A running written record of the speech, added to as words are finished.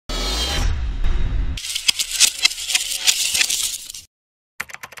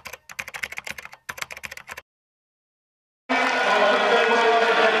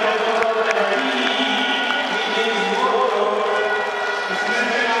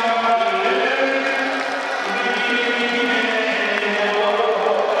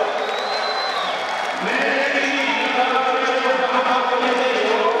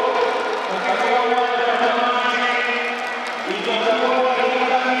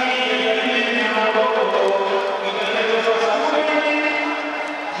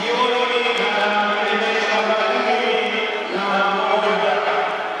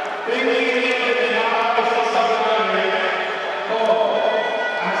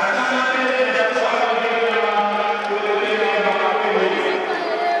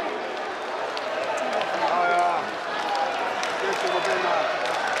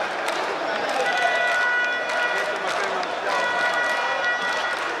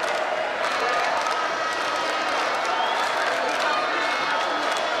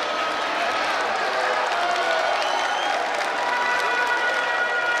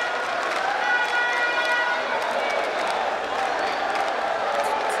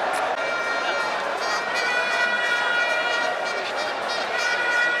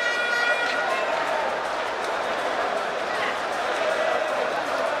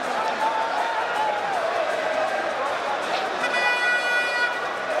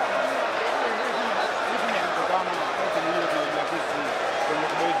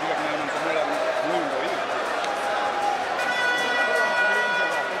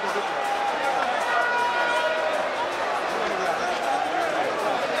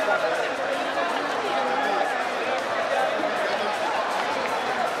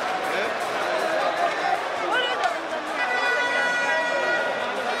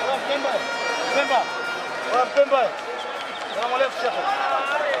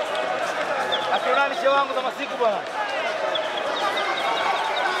Asionani shehe wangu za masiku bwana.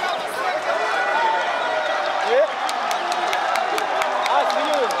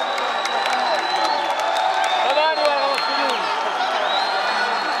 Asijui. Tabani bwana asijui.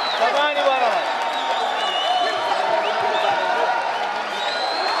 Tabani bwana.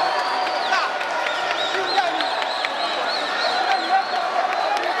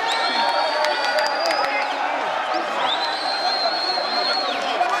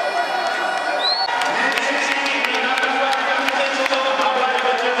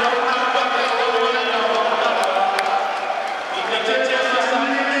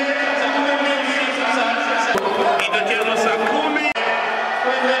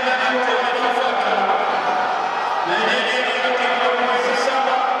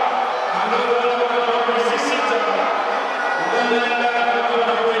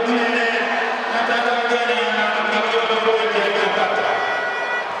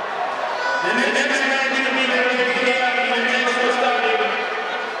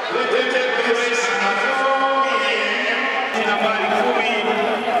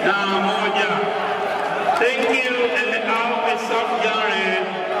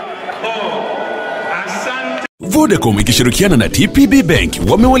 Vodacom ikishirikiana na TPB Bank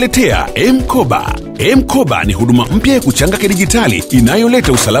wamewaletea mkoba. Mkoba ni huduma mpya ya kuchanga kidijitali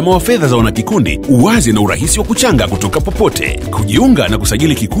inayoleta usalama wa fedha za wanakikundi, uwazi na urahisi wa kuchanga kutoka popote. Kujiunga na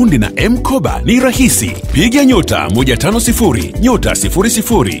kusajili kikundi na mkoba ni rahisi. Piga *150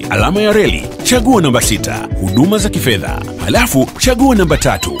 *00 alama ya reli, chagua namba 6, huduma za kifedha. Halafu chagua namba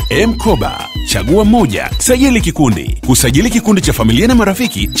 3, mkoba. Chagua 1, sajili kikundi. Kusajili kikundi cha familia na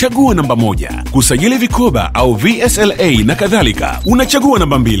marafiki, chagua namba 1. Kusajili vikoba au VSLA na kadhalika, unachagua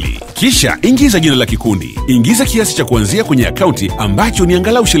namba 2. Kisha ingiza jina la kikundi. Ingiza kiasi cha kuanzia kwenye akaunti ambacho ni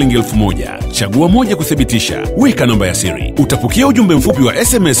angalau shilingi 1000. Chagua 1 kuthibitisha. Weka namba ya siri. Utapokea ujumbe mfupi wa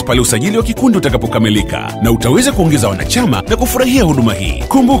SMS pale usajili wa kikundi utakapokamilika, na utaweza kuongeza wanachama na kufurahia huduma hii.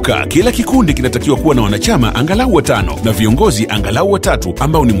 Kumbuka, kila kikundi kinatakiwa kuwa na wanachama angalau 5 na viongozi angalau 3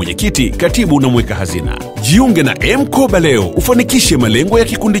 ambao ni mwenyekiti, katibu na mweka hazina. Jiunge na mkoba leo, ufanikishe malengo ya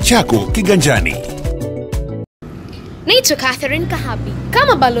kikundi chako kiganjani. Naitwa Catherine Kahabi.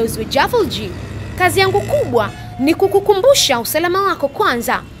 Kama balozi wa Jafal G, kazi yangu kubwa ni kukukumbusha usalama wako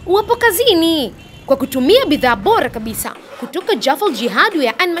kwanza uwapo kazini kwa kutumia bidhaa bora kabisa kutoka Jafal G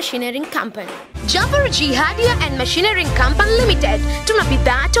Hardware and Machinery Company. Jafal G Hardware and Machinery Company Limited tuna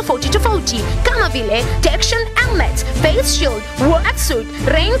bidhaa tofauti kama vile protection helmet, face shield, worksuit,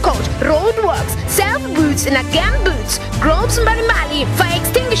 raincoat, roadworks, self boots na gum boots, gloves mbalimbali, fire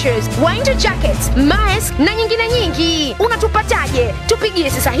extinguishers, winter jackets, mask na nyingine nyingi. Unatupataje? Tupigie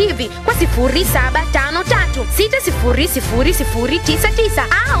sasa hivi kwa 0753600099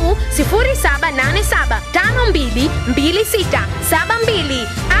 au 0787522672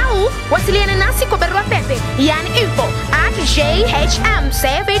 au wasiliana nasi kwa barua pepe yani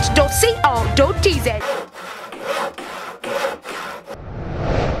info@jhmsavage.co.tz.